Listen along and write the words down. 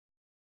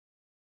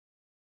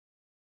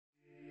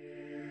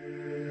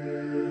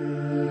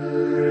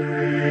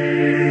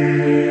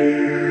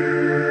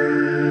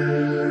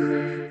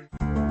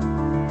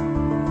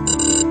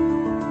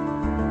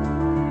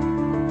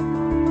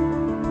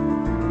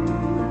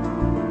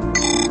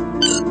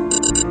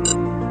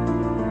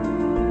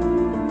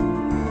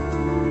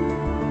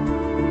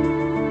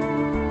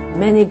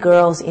many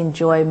girls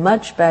enjoy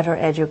much better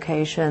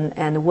education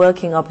and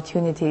working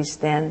opportunities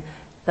than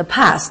the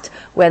past,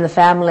 when the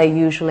family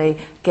usually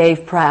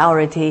gave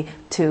priority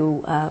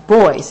to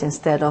boys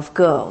instead of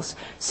girls.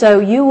 So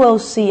you will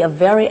see a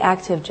very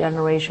active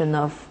generation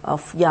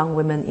of young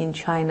women in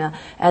China,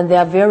 and they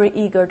are very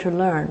eager to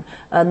learn.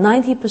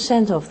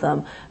 90% of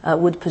them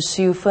would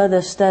pursue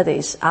further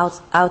studies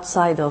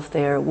outside of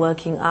their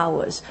working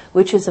hours,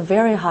 which is a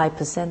very high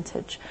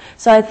percentage.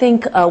 So I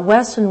think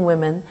Western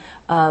women,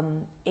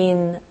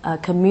 in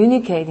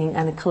communicating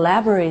and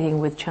collaborating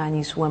with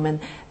Chinese women,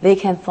 they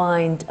can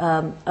find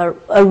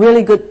a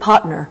really good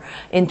partner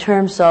in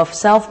terms of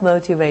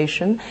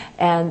self-motivation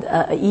and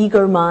an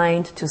eager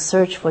mind to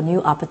search for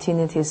new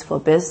opportunities for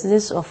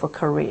business or for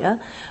career.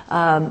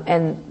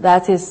 And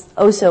that is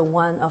also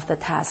one of the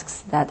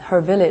tasks that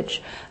her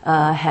village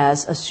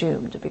has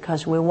assumed,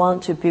 because we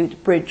want to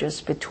build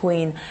bridges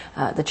between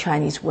the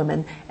Chinese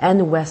women and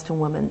the Western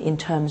women in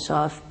terms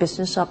of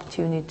business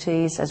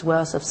opportunities as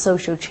well as of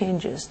social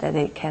changes that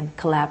they can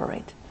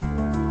collaborate.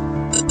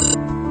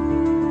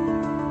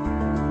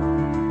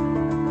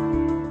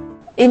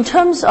 In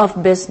terms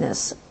of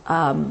business,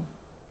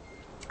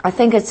 I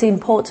think it's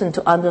important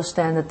to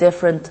understand the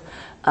different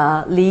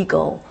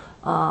legal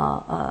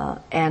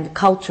and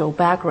cultural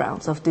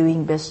backgrounds of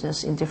doing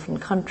business in different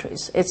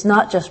countries. It's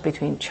not just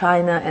between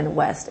China and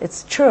West.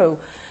 It's true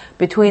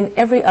between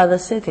every other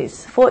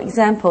cities. For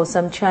example,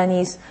 some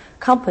Chinese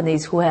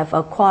companies who have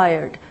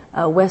acquired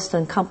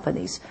Western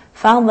companies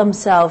found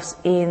themselves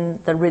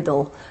in the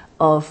riddle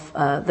of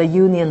the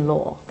union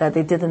law that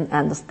they didn't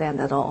understand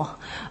at all.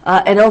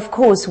 And of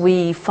course,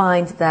 we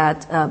find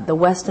that the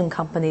Western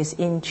companies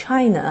in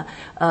China,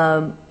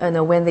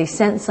 when they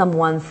sent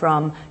someone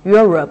from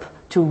Europe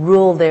to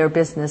rule their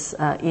business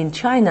in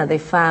China, they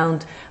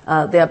found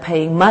they're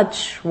paying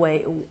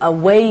a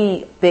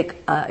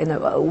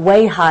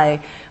way high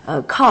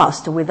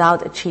cost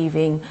without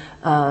achieving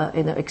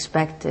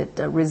expected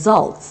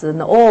results, and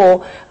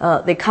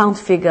they can't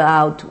figure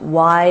out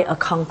why a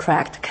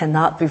contract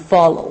cannot be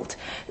followed.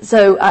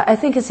 So I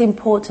think it's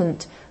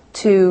important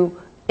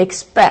to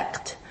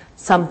expect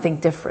something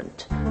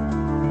different.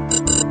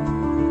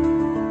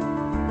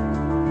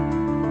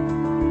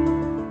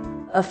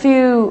 A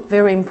few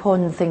very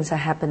important things are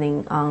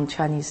happening on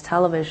Chinese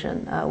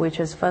television, which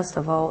is, first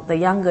of all, the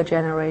younger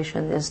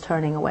generation is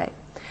turning away.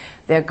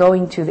 They're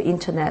going to the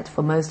internet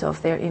for most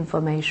of their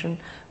information,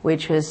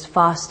 which is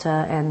faster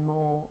and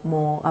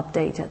more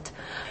updated.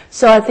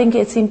 So I think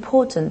it's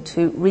important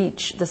to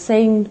reach the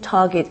same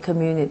target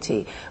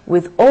community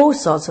with all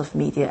sorts of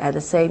media at the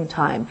same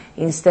time,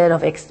 instead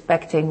of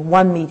expecting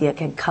one media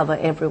can cover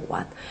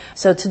everyone.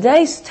 So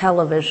today's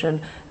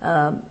television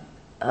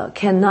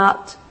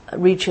cannot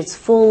reach its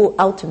full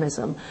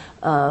optimism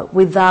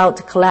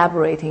without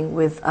collaborating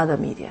with other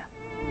media.